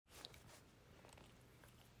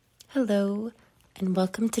Hello, and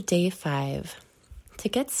welcome to day 5. To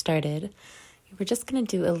get started, we're just going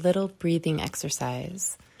to do a little breathing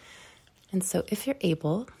exercise. And so if you're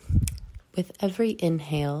able, with every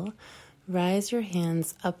inhale, rise your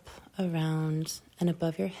hands up, around, and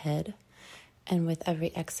above your head. And with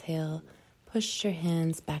every exhale, push your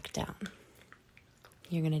hands back down.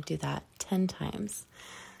 You're going to do that 10 times.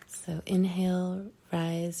 So inhale,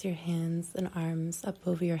 rise your hands and arms up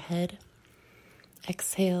over your head.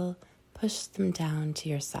 Exhale, push them down to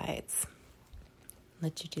your sides.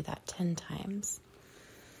 Let you do that 10 times.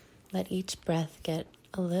 Let each breath get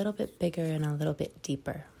a little bit bigger and a little bit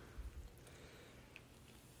deeper.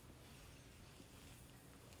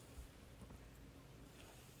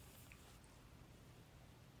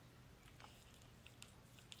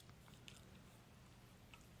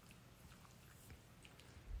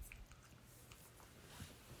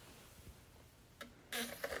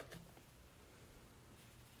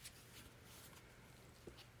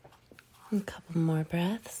 A couple more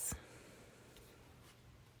breaths.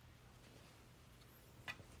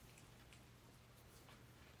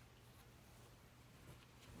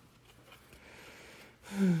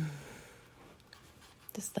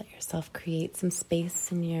 Just let yourself create some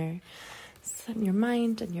space in your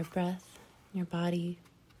mind and your breath, and your body.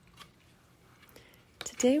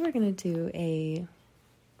 Today we're going to do a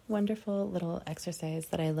wonderful little exercise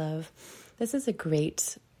that I love. This is a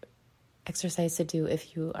great exercise to do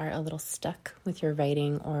if you are a little stuck with your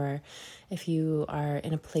writing, or if you are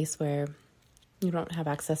in a place where you don't have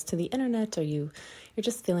access to the internet, or you're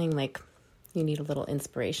just feeling like you need a little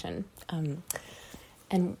inspiration.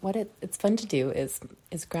 And what it's fun to do is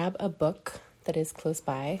grab a book that is close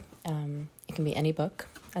by. It can be any book.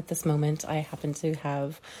 At this moment, I happen to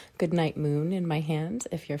have Goodnight Moon in my hand.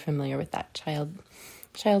 If you're familiar with that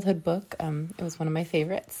childhood book, it was one of my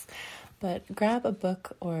favorites. But grab a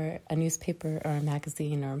book or a newspaper or a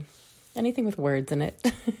magazine or anything with words in it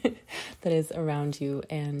that is around you,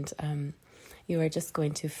 and you are just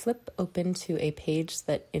going to flip open to a page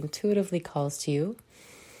that intuitively calls to you,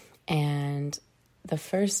 and the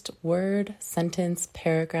first word, sentence,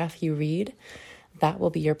 paragraph you read, that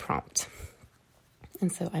will be your prompt.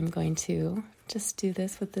 And so I'm going to just do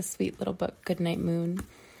this with this sweet little book, Goodnight Moon.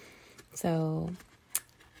 So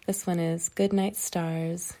this one is: good night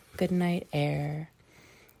stars, good night air,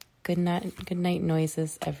 good night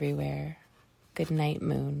noises everywhere, good night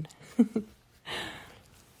moon.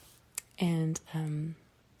 And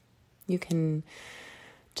you can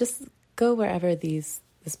just go wherever this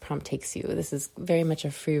prompt takes you. This is very much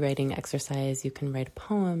a free writing exercise. You can write a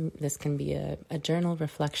poem. This can be a journal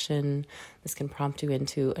reflection. This can prompt you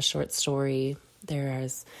into a short story. There are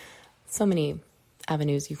so many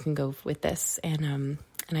avenues you can go with this, and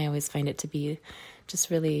I always find it to be just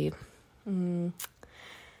really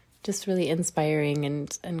inspiring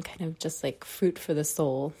and kind of just like fruit for the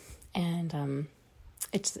soul. And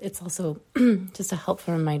it's also just a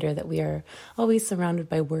helpful reminder that we are always surrounded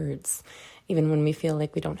by words. Even when we feel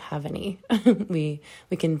like we don't have any, we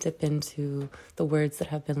can dip into the words that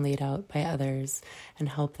have been laid out by others and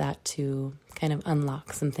help that to kind of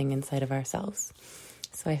unlock something inside of ourselves.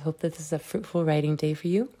 So I hope that this is a fruitful writing day for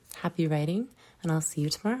you. Happy writing, and I'll see you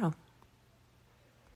tomorrow.